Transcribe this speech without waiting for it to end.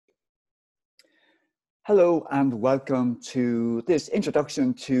Hello and welcome to this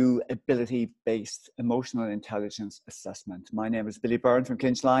introduction to ability-based emotional intelligence assessment. My name is Billy Byrne from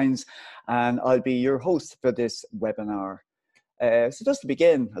Clinch Lines and I'll be your host for this webinar. So just to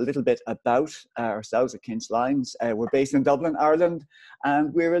begin a little bit about ourselves at Clinch Lines, we're based in Dublin, Ireland,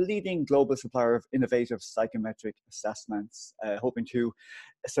 and we're a leading global supplier of innovative psychometric assessments, hoping to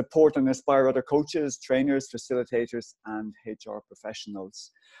support and inspire other coaches, trainers, facilitators, and HR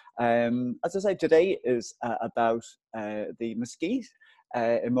professionals. As I said, today is about the MSCEIT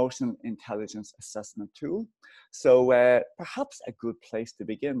Emotional Intelligence Assessment Tool. So perhaps a good place to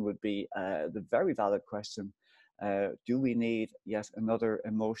begin would be the very valid question, do we need yet another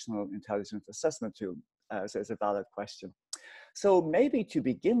emotional intelligence assessment tool? So it's a valid question. So maybe to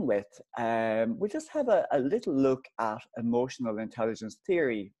begin with, we'll just have a little look at emotional intelligence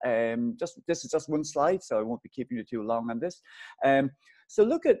theory. This is just one slide, so I won't be keeping you too long on this. So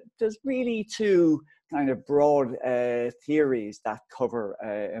look at, there's really two kind of broad theories that cover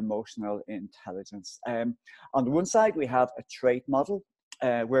emotional intelligence. On the one side, we have a trait model,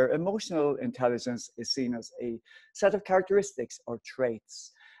 where emotional intelligence is seen as a set of characteristics or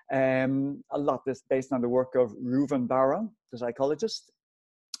traits. A lot is based on the work of Reuven Bar-On, the psychologist.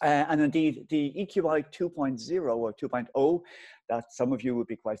 And indeed, the EQI 2.0 or 2.0 that some of you would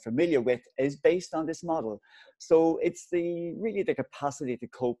be quite familiar with is based on this model. So it's really the capacity to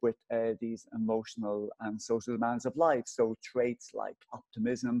cope with these emotional and social demands of life. So traits like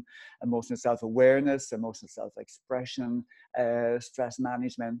optimism, emotional self-awareness, emotional self-expression, stress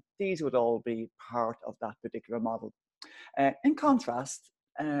management, these would all be part of that particular model. In contrast,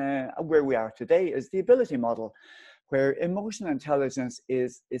 where we are today is the ability model, where emotional intelligence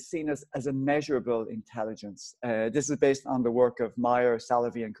is seen as a measurable intelligence. This is based on the work of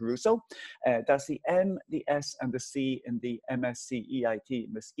Mayer-Salovey-Caruso. That's the M, the S, and the C in the MSCEIT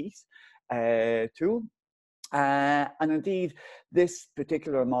MSCEIT tool. And indeed, this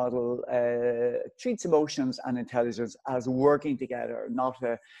particular model treats emotions and intelligence as working together, not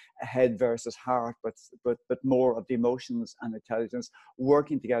a head versus heart, but more of the emotions and intelligence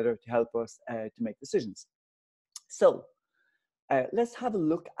working together to help us to make decisions. So let's have a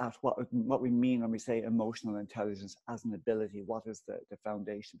look at what we mean when we say emotional intelligence as an ability. What is the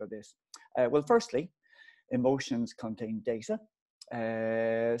foundation for this? Well, firstly, emotions contain data.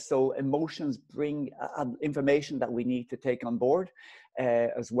 So emotions bring information that we need to take on board,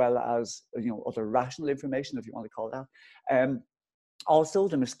 as well as other rational information, if you want to call that. Also,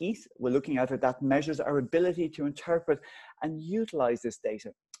 the MSCEIT, we're looking at it, that measures our ability to interpret and utilize this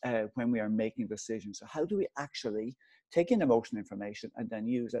data when we are making decisions. So how do we actually take in emotional information and then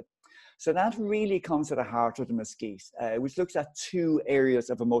use it? So that really comes to the heart of the MSCEIT, which looks at two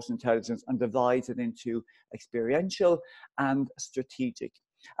areas of emotional intelligence and divides it into experiential and strategic.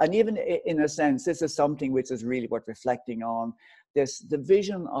 And even in a sense, this is something which is really worth reflecting on, this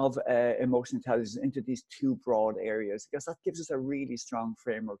division of emotional intelligence into these two broad areas, because that gives us a really strong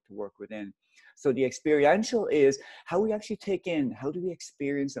framework to work within. So the experiential is how we actually take in, how do we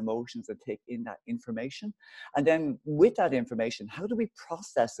experience emotions and take in that information? And then with that information, how do we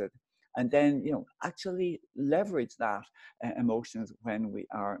process it? And then, actually leverage that emotions when we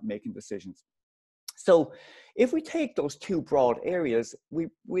are making decisions. So if we take those two broad areas, we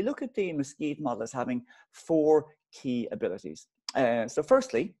look at the MSCEIT model as having four key abilities. So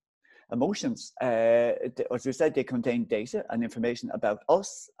firstly, emotions, as we said, they contain data and information about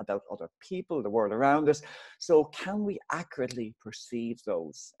us, about other people, the world around us. So can we accurately perceive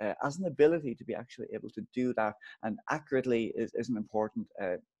those? As an ability to be actually able to do that, and accurately is an important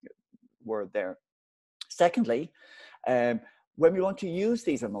word there. Secondly, when we want to use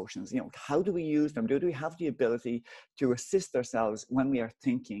these emotions, how do we use them? Do we have the ability to assist ourselves when we are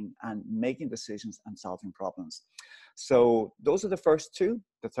thinking and making decisions and solving problems? So those are the first two.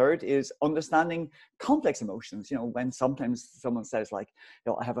 The third is understanding complex emotions. When sometimes someone says like,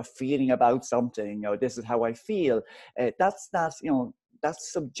 I have a feeling about something, this is how I feel. That's that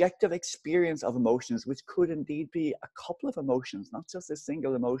subjective experience of emotions, which could indeed be a couple of emotions, not just a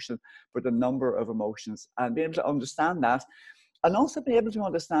single emotion, but a number of emotions, and be able to understand that. And also be able to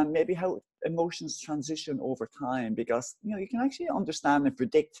understand maybe how emotions transition over time, because you can actually understand and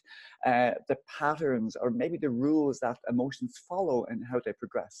predict the patterns or maybe the rules that emotions follow and how they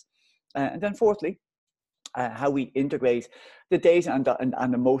progress. And then fourthly, how we integrate the data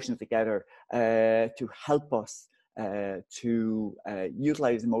and emotions together to help us to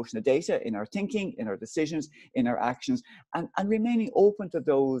utilize emotional data in our thinking, in our decisions, in our actions, and remaining open to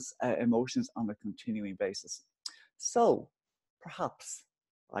those emotions on a continuing basis. So perhaps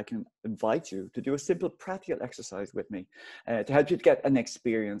I can invite you to do a simple practical exercise with me to help you to get an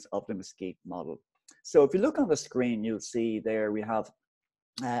experience of the MSCEIT model. So if you look on the screen, you'll see there we have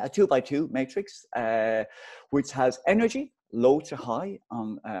a 2x2 matrix, which has energy, low to high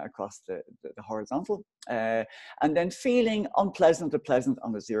on across the horizontal, and then feeling unpleasant to pleasant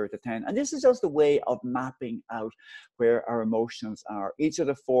on the 0 to 10. And this is just a way of mapping out where our emotions are. Each of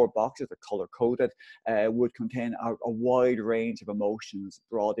the 4 boxes are color coded, would contain a wide range of emotions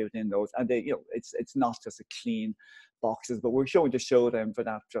broadly within those. And they, it's not just a clean boxes, but we're showing to show them for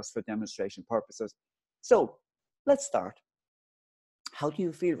that, just for demonstration purposes. So let's start. How do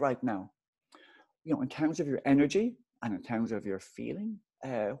you feel right now? In terms of your energy and in terms of your feeling,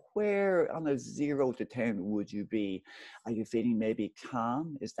 where on a 0 to 10 would you be? Are you feeling maybe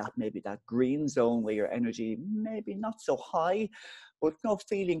calm? Is that maybe that green zone where your energy maybe not so high, but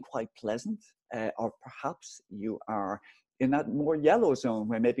feeling quite pleasant? Or perhaps you are in that more yellow zone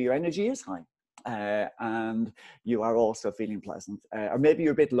where maybe your energy is high. And you are also feeling pleasant, or maybe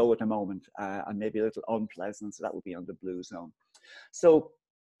you're a bit low at the moment, and maybe a little unpleasant, so that would be on the blue zone. So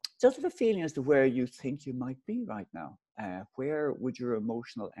just have a feeling as to where you think you might be right now. Where would your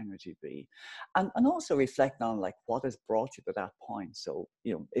emotional energy be? And also reflect on like what has brought you to that point. So,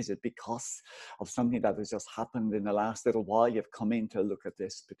 is it because of something that has just happened in the last little while? You've come in to look at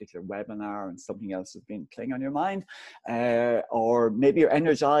this particular webinar and something else has been playing on your mind. Or maybe you're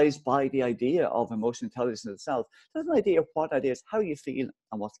energized by the idea of emotional intelligence itself. Just an idea of what that is, how you feel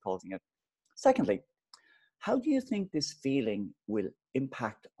and what's causing it. Secondly, how do you think this feeling will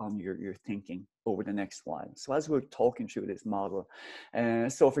impact on your thinking over the next while? So as we're talking through this model,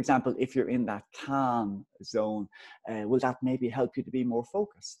 so for example, if you're in that calm zone, will that maybe help you to be more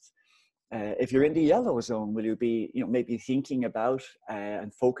focused? If you're in the yellow zone, will you be, maybe thinking about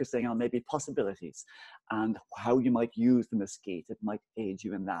and focusing on maybe possibilities and how you might use the MSCEIT? It might aid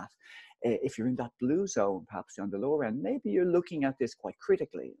you in that. If you're in that blue zone, perhaps on the lower end, maybe you're looking at this quite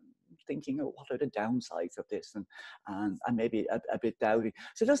critically, thinking, what are the downsides of this, and maybe a bit doubting.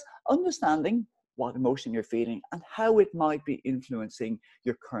 So just understanding what emotion you're feeling and how it might be influencing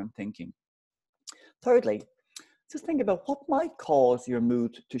your current thinking. Thirdly, just think about what might cause your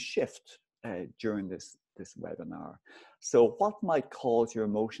mood to shift during this webinar. So what might cause your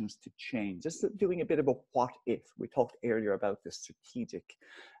emotions to change? Just doing a bit of a what if. We talked earlier about the strategic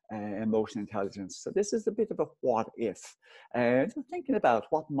emotional intelligence. So this is a bit of a what if. So thinking about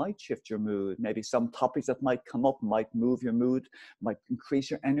what might shift your mood, maybe some topics that might come up might move your mood, might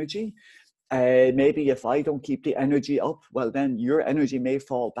increase your energy. Maybe if I don't keep the energy up, well, then your energy may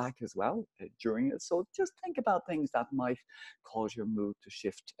fall back as well during it. So just think about things that might cause your mood to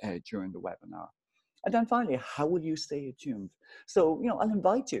shift during the webinar. And then finally, how will you stay attuned? So, I'll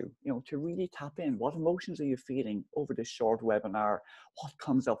invite you, to really tap in. What emotions are you feeling over this short webinar? What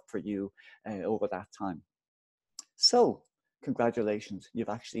comes up for you over that time? So, congratulations, you've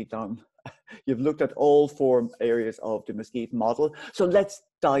actually done, you've looked at all 4 areas of the MSCEIT model. So let's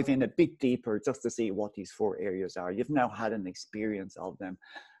dive in a bit deeper just to see what these 4 areas are. You've now had an experience of them.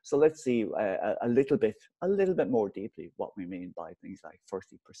 So let's see a little bit more deeply what we mean by things like,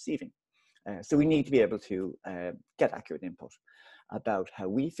 firstly, perceiving. So we need to be able to get accurate input about how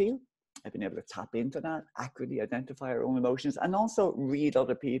we feel. I've been able to tap into that, accurately identify our own emotions, and also read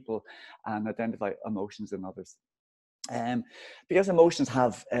other people and identify emotions in others. Because emotions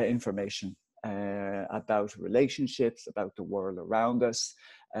have information about relationships, about the world around us,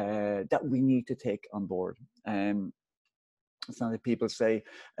 that we need to take on board. It's not that people say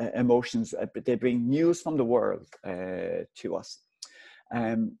emotions, but they bring news from the world to us.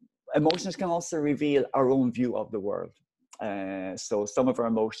 Emotions can also reveal our own view of the world. So some of our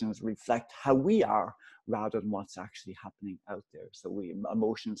emotions reflect how we are rather than what's actually happening out there. So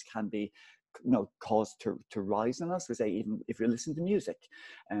emotions can be caused to rise in us. We say, even if you listen to music,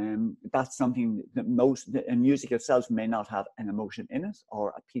 that's something that music itself may not have an emotion in it,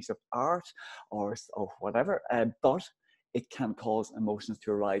 or a piece of art, or whatever, but it can cause emotions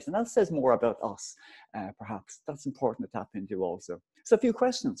to arise. And that says more about us, perhaps. That's important to tap into also. So a few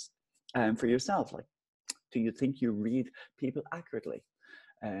questions for yourself, like, do you think you read people accurately?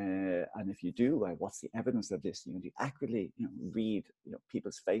 And if you do, what's the evidence of this? Do you accurately read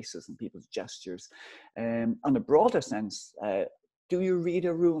people's faces and people's gestures? On a broader sense, do you read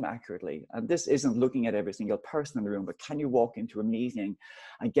a room accurately? And this isn't looking at every single person in the room, but can you walk into a meeting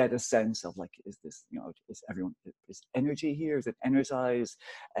and get a sense of, like, is this, is energy here? Is it energized?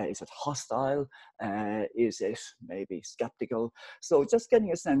 Is it hostile? Is it maybe skeptical? So just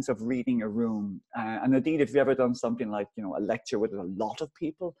getting a sense of reading a room. And indeed, if you've ever done something like, a lecture with a lot of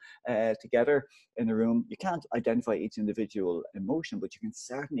people together in a room, you can't identify each individual emotion, but you can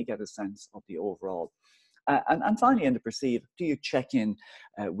certainly get a sense of the overall. And finally, in the perceive, do you check in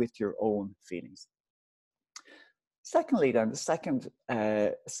with your own feelings? Secondly, then, the second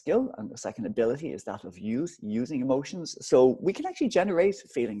skill and the second ability is that of using emotions. So we can actually generate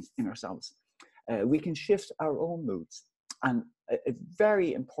feelings in ourselves. We can shift our own moods. And a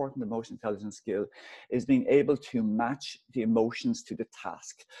very important emotional intelligence skill is being able to match the emotions to the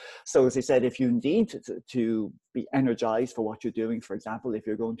task. So as I said, if you need to be energized for what you're doing, for example, if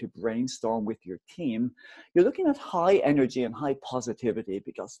you're going to brainstorm with your team, you're looking at high energy and high positivity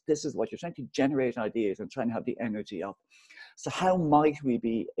because this is what you're trying to generate ideas and trying to have the energy up. So how might we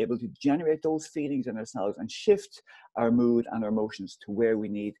be able to generate those feelings in ourselves and shift our mood and our emotions to where we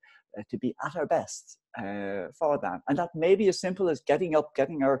need to be at our best for that? And that may be as simple as getting up,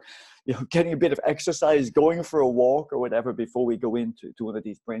 getting a bit of exercise, going for a walk or whatever before we go into one of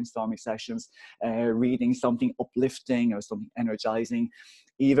these brainstorming sessions, reading something uplifting or something energizing,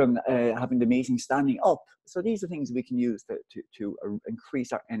 even having the meeting standing up. So these are things we can use to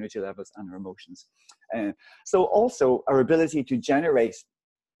increase our energy levels and our emotions. So also our ability to generate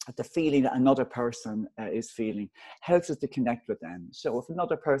the feeling that another person is feeling helps us to connect with them. So if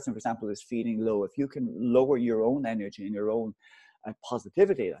another person, for example, is feeling low, if you can lower your own energy and your own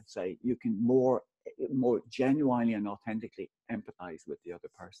positivity, let's say, you can more genuinely and authentically empathize with the other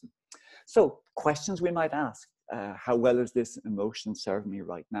person. So questions we might ask, how well is this emotion serving me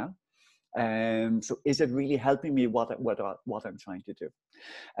right now? So is it really helping me what I'm trying to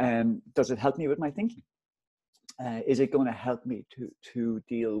do? Does it help me with my thinking? Is it going to help me to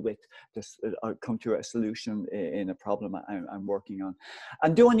deal with this or come to a solution in a problem I'm working on?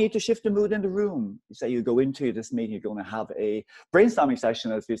 And do I need to shift the mood in the room? Say you go into this meeting, you're going to have a brainstorming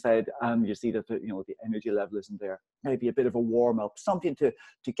session, as we said, and you see that the energy level isn't there. Maybe a bit of a warm up, something to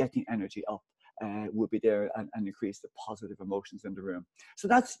get the energy up would be there and increase the positive emotions in the room. So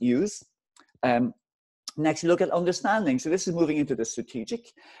that's use. Next, you look at understanding. So this is moving into the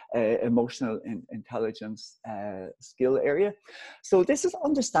strategic emotional intelligence skill area. So this is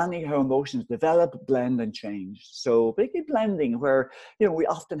understanding how emotions develop, blend, and change. So basically blending, where we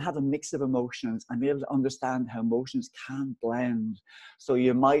often have a mix of emotions and be able to understand how emotions can blend. So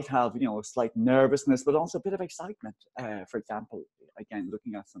you might have a slight nervousness, but also a bit of excitement. For example, again,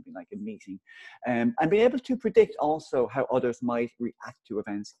 looking at something like a meeting, and be able to predict also how others might react to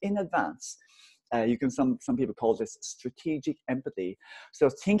events in advance. Some people call this strategic empathy. So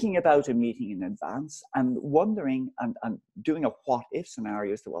thinking about a meeting in advance and wondering and doing a what if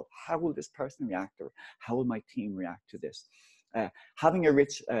scenario. So, well, how will this person react, or how will my team react to this? Having a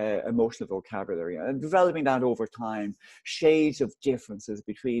rich emotional vocabulary and developing that over time, shades of differences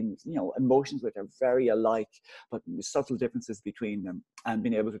between emotions which are very alike, but subtle differences between them, and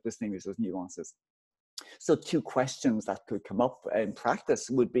being able to distinguish those nuances. So 2 questions that could come up in practice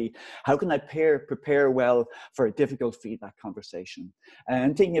would be, how can I prepare well for a difficult feedback conversation?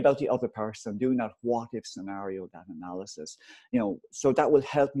 And thinking about the other person, doing that what if scenario, that analysis, so that will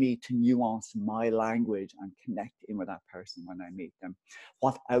help me to nuance my language and connect in with that person when I meet them.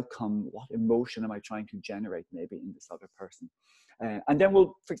 What outcome, what emotion am I trying to generate maybe in this other person? And then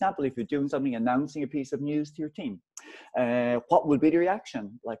for example, if you're doing something, announcing a piece of news to your team, what will be the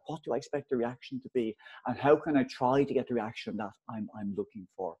reaction? Like, what do I expect the reaction to be? And how can I try to get the reaction that I'm looking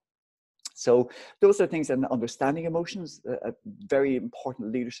for? So those are things, and understanding emotions, a very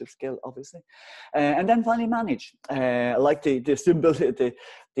important leadership skill, obviously. And then finally, manage. Like the symbol,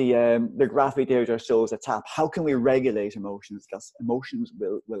 the graphic there just shows a tap. How can we regulate emotions? Because emotions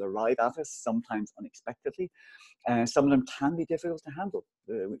will arrive at us sometimes unexpectedly. Some of them can be difficult to handle.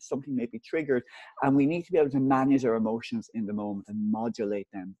 Something may be triggered, and we need to be able to manage our emotions in the moment and modulate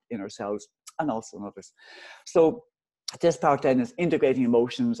them in ourselves and also in others. So this part then is integrating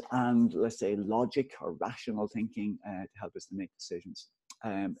emotions and, let's say, logic or rational thinking to help us to make decisions.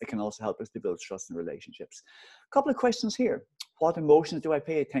 It can also help us to build trust in relationships. A couple of questions here. What emotions do I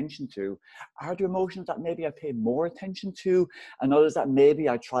pay attention to? Are there emotions that maybe I pay more attention to, and others that maybe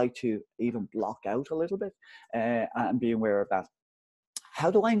I try to even block out a little bit, and be aware of that? How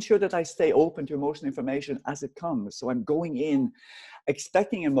do I ensure that I stay open to emotional information as it comes? So I'm going in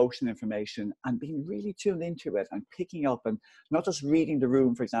expecting emotional information and being really tuned into it and picking up, and not just reading the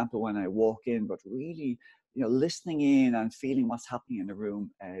room, for example, when I walk in, but really listening in and feeling what's happening in the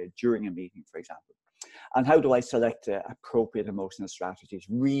room during a meeting, for example. And how do I select appropriate emotional strategies,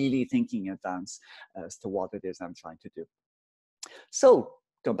 really thinking in advance as to what it is I'm trying to do. So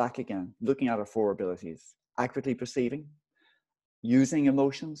go back again, looking at our 4 abilities: accurately perceiving, using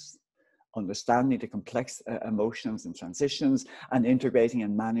emotions, understanding the complex emotions and transitions, and integrating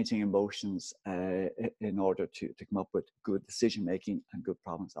and managing emotions in order to come up with good decision making and good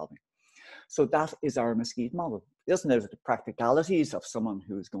problem solving. So that is our MSCEIT model. It doesn't have the practicalities of someone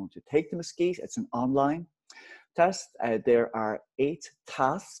who is going to take the MSCEIT. It's an online test. There are 8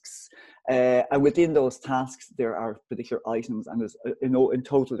 tasks, and within those tasks there are particular items, and there's, in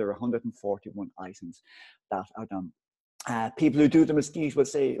total there are 141 items that are done. People who do the MSCEIT will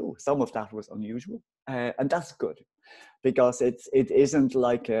say, oh, some of that was unusual, and that's good, because it isn't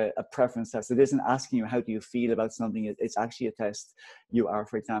like a preference test. It isn't asking you how do you feel about something. It's actually a test. You are,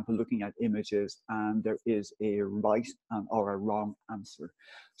 for example, looking at images, and there is a right or a wrong answer.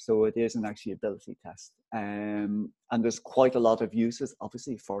 So it is an actually ability test, and there's quite a lot of uses,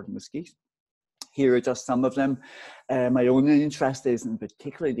 obviously, for the MSCEIT. Here are just some of them. My own interest is in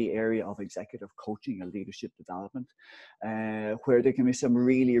particularly the area of executive coaching and leadership development, where there can be some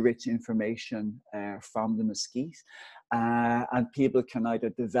really rich information from the MSCEIT. And people can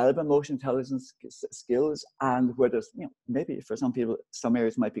either develop emotional intelligence skills, and where there's, maybe for some people, some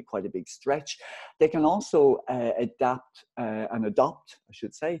areas might be quite a big stretch. They can also adapt and adopt, I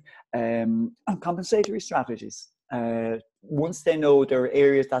should say, compensatory strategies. Once they know there are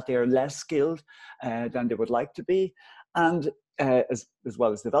areas that they are less skilled than they would like to be, and as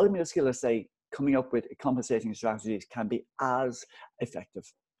well as developing a skill, let's say, coming up with compensating strategies can be as effective.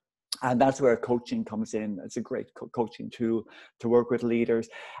 And that's where coaching comes in. It's a great coaching tool to work with leaders.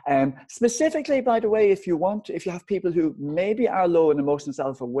 Specifically, by the way, if you have people who maybe are low in emotional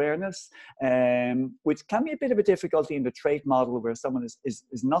self-awareness, which can be a bit of a difficulty in the trait model, where someone is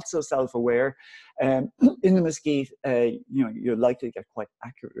not so self-aware, in the MSCEIT, you're likely to get quite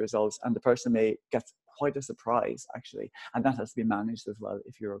accurate results, and the person may get quite a surprise, actually. And that has to be managed as well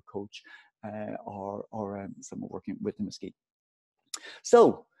if you're a coach or someone working with the MSCEIT.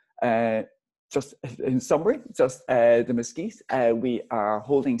 So, just in summary, the MSCEIT, we are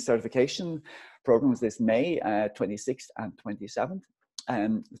holding certification programs this May 26th and 27th,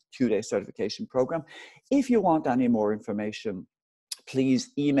 2-day certification program. If you want any more information, please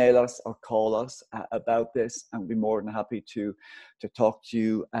email us or call us about this, and we'll be more than happy to talk to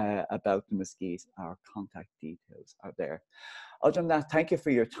you about the MSCEIT. Our contact details are there. Other than that, thank you for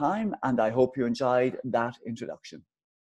your time, and I hope you enjoyed that introduction.